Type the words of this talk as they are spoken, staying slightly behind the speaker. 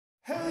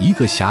一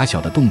个狭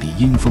小的洞里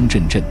阴风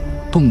阵阵，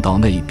洞道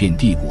内遍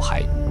地骨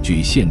骸。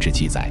据县志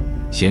记载，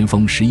咸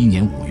丰11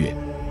年5月，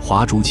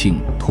华竹庆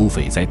土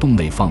匪在洞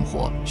内放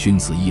火，熏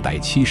死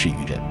170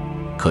余人。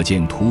可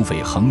见土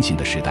匪横行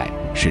的时代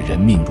是人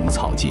命如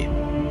草芥。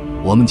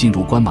我们进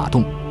入关马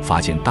洞，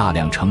发现大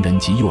量成人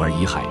及幼儿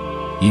遗骸，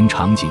因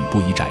场景不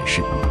宜展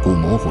示，故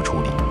模糊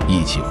处理，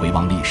一起回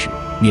望历史，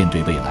面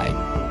对未来。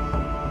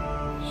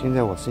现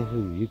在我身后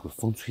有一股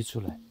风吹出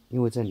来，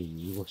因为这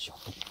里有一个小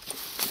洞，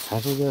传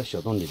说这个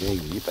小洞里面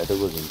有100多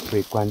个人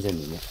被关在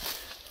里面，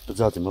不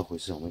知道怎么回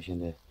事。我们现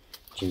在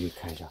进去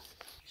看一下。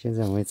现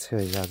在我们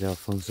测一下这个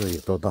风速有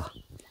多大。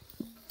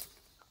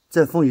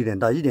这风有点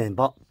大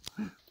，1.8。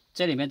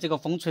这里面这个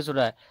风吹出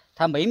来，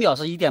它每秒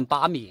是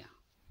1.8米，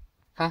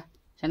看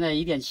现在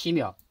1.7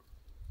秒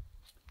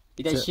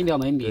，1.7秒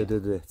每米。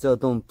对，这个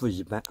洞不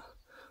一般，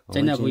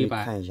真的不一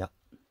般。看一下。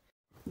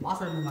挖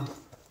出来了吗？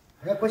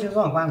还过去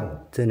让关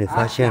过。这里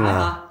发现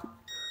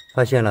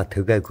了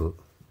头盖骨，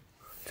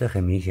这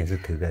很明显是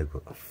头盖骨。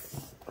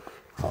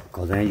好，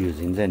果然有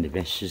人在里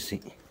边牺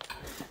牲。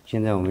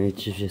现在我们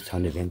继续朝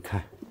里边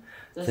看，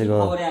这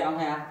个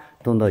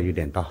洞道有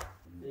点大。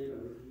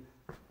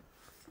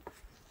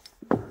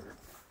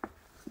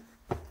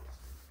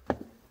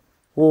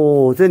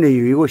哦，这里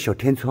有一个小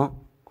天窗，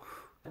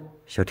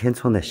小天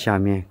窗的下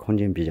面空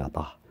间比较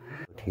大。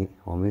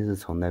我们是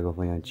从那个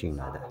方向进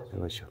来的这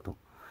个小洞，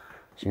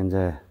现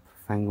在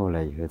翻过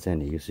来以后，这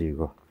里又是一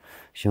个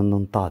相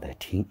当大的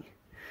厅，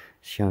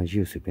向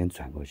右手边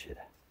转过去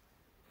的。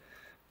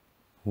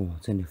哦，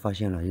这里发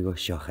现了一个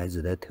小孩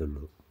子的头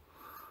颅，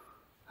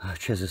啊，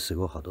确实死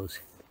过好多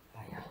次。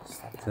哎呀，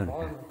这里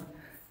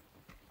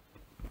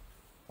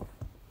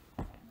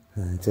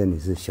看，这里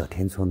是小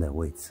天窗的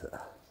位置，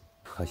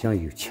好像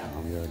有墙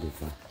这个地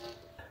方。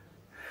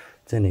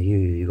这里又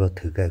有一个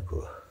头盖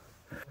骨，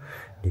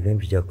里面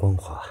比较光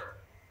滑。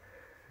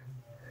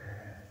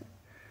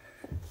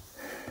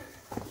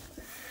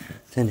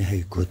这里还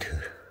有骨头，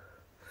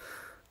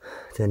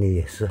这里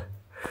也是，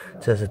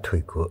这是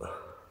腿骨。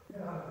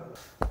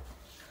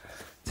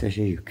这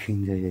些有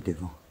坑，这些地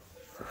方。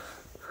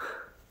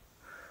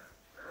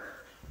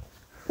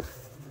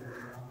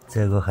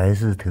这个还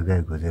是头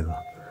盖骨，这个。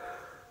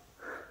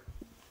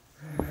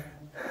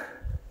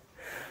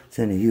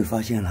这里又发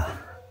现了，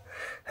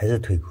还是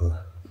腿骨。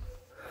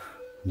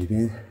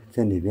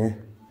这里边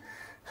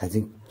还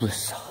真不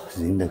少，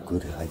人的骨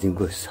头还真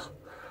不少。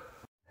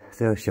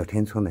这个小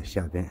天窗的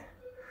下边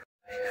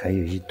还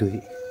有一堆，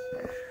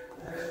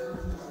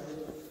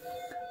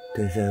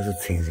对，这个是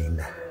成人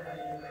的。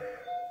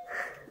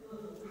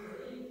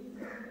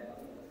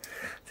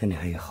这里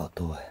还有好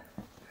多哎，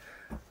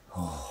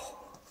哦，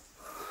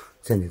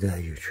这里都还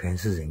有，全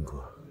是人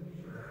骨。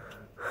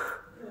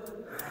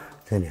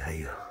这里还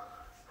有，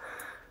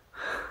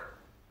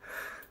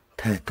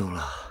太多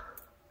了，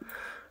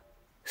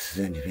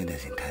死在里面的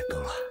人太多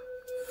了。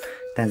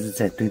但是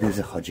在堆的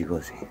是好几个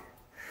人，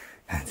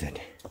看这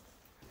里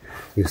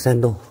有3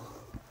洞，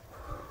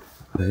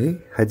哎，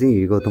还真有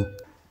一个洞。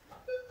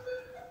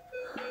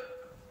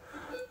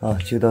啊，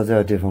就到这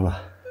个地方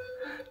了，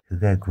头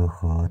盖骨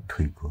和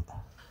腿骨。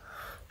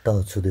到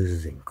处都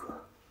是人骨，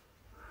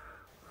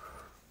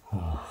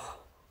哦，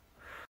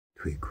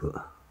腿骨，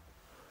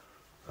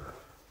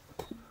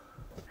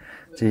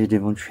这些地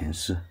方全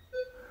是，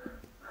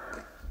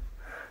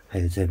还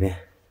有这边，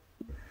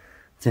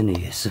这里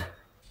也是，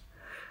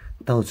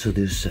到处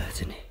都是。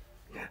这里，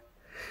看，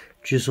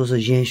据说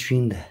是烟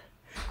熏的，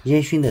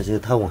烟熏的时候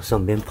它往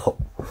上边跑，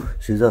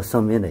所以说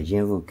上面的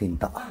烟雾更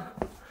大。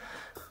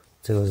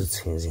这个是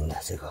成人的，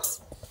这个。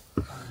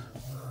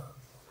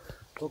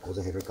这个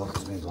子还有点高，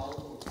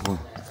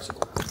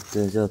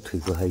这个。这腿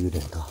骨还有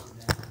点大，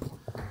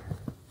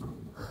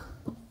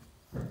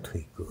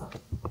腿骨，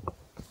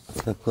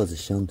这个子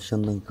相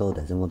当高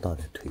的，这么大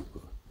的腿骨。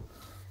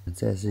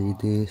这是一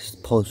堆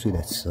泡碎的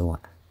瓷碗，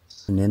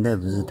年代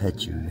不是太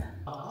久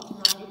远。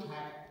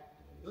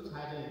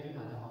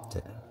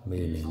这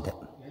没有年代。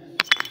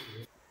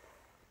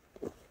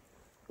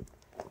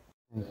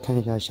看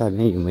一下下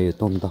边有没有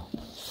洞道。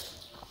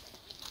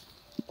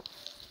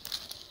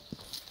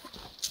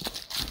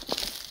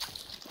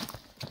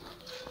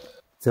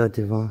这个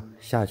地方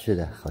下去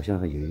的好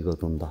像有一个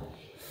洞道，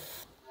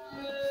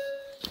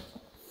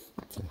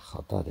这好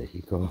大的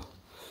一个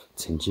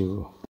沉积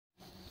物。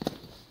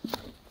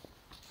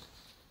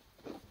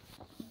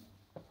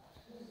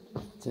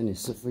这里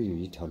似乎有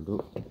一条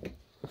路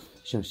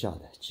向下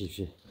的，继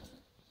续。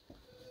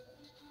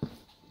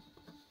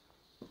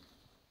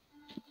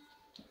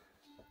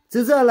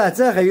就这了，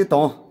这还有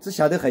洞，这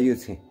下头还有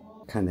层，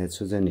看得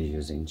出这里有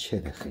人切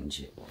的痕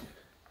迹。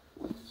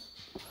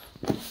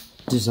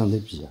地上都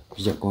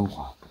比较光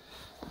滑。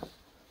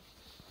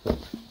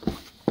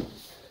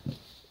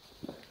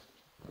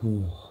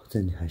哦，这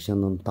里还相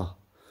当大，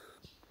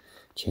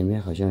前面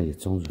好像有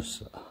钟乳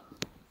石，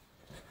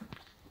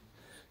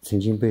曾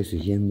经被水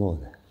淹没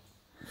的。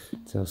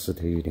这石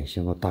头有点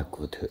像个大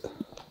骨头。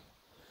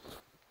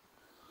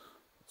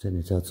这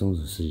里这钟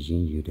乳石已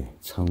经有点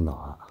苍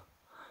老了，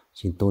已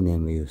经多年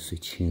没有水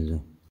浸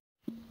润。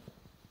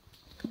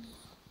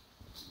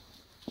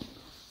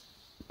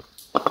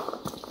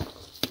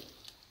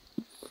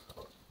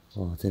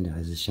哦，这里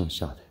还是向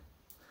下的，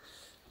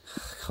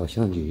好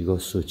像有一个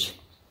竖起。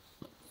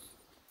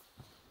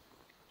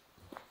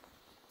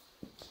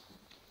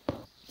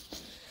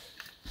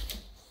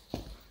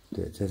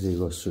对，这是一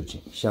个竖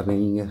井，下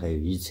边应该还有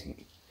一层。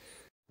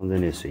从这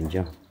里水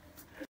降，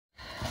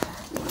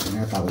应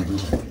该打得很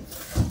响。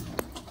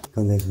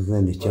刚才从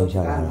这里降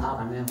下来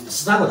了。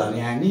13个人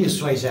呢，你一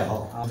说一下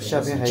好。下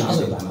边还有一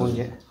些空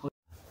间，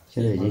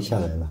现在已经下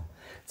来了。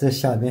这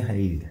下边还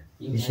有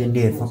一些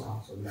裂缝。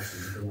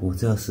我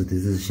这个石头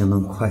是相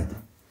当快的。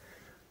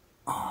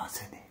啊，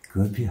这里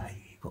隔壁还有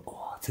一个，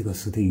哇，这个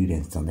石头有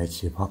点长得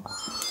奇葩。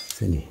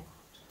这里，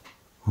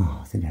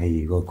啊，这里还有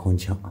一个空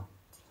腔。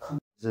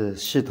是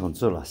系统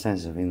做了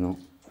30分钟，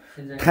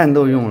碳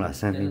都用了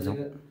3分钟。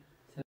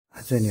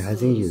这里还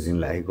真有人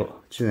来过，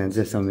居然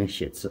在上面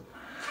写字。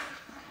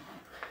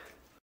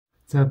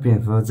这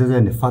蝙蝠在这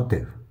里发抖，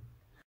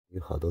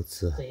有好多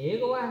字。这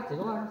个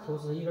啊，就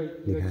是一个。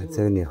你看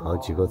这里好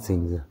几个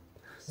针字，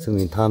说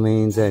明他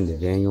们在里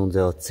边用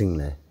这针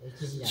来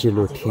记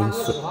录天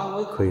数，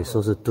可以说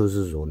是度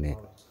日如年。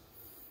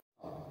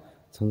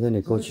从这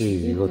里过去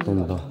有一个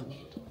洞道，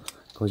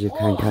过去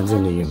看看这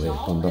里有没有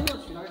洞道。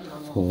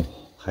哦。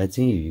还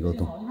真有一个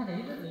洞，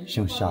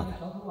向下的，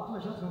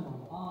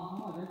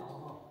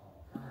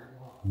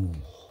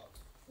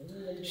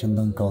相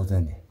当高，这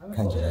里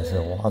看起来是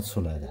挖出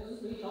来的，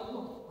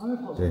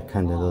对，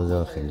看的都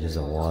是痕迹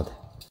是挖的。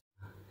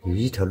有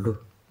一条路，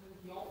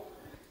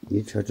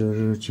一条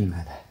路进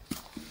来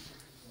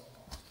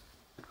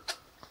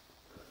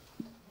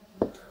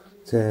的，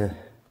这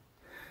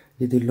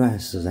一堆乱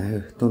石，然后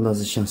洞道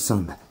是向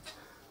上的。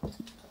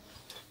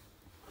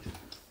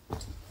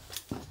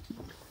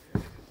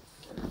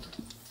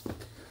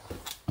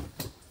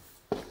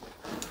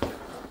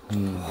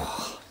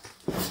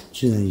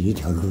居然有一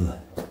条路啊！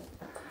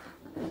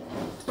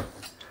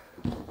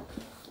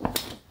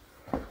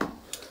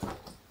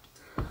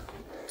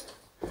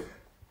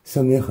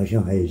上面好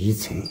像还有一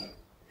层，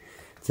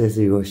这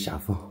是一个狭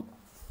缝。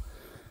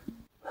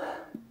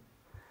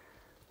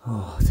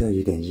哦，这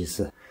有点意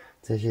思，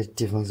这些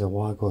地方是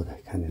挖过的，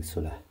看得出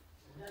来。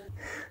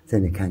这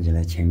里看起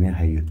来前面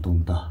还有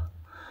洞道，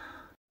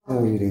这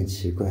个有点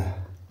奇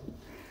怪。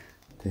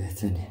对，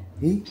这里，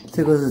诶，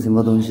这个是什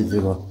么东西？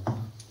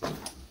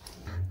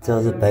这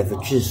是白虎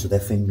巨鼠的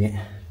粪便。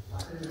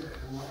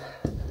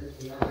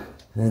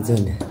看这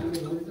里，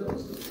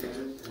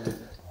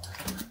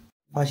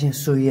发现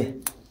树叶，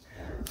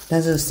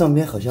但是上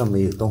面好像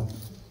没有洞。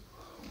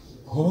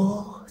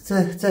哦，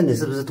这里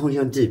是不是通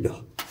向地表？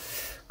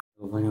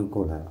这个方向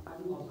过来了，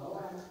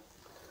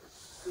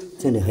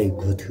这里还有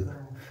骨头。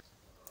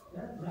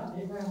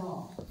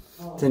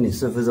这里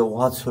是不是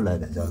挖出来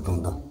的这个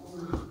洞道？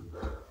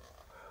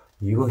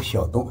一个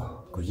小洞，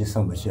估计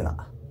上不去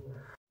了。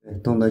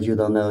洞道就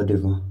到那个地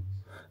方，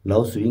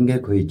老鼠应该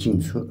可以进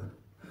出，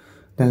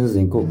但是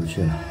人过不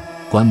去了。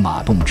关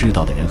马洞知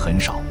道的人很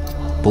少，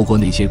不过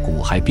那些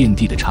骨骸遍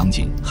地的场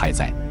景还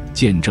在，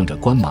见证着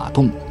关马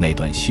洞那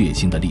段血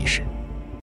腥的历史。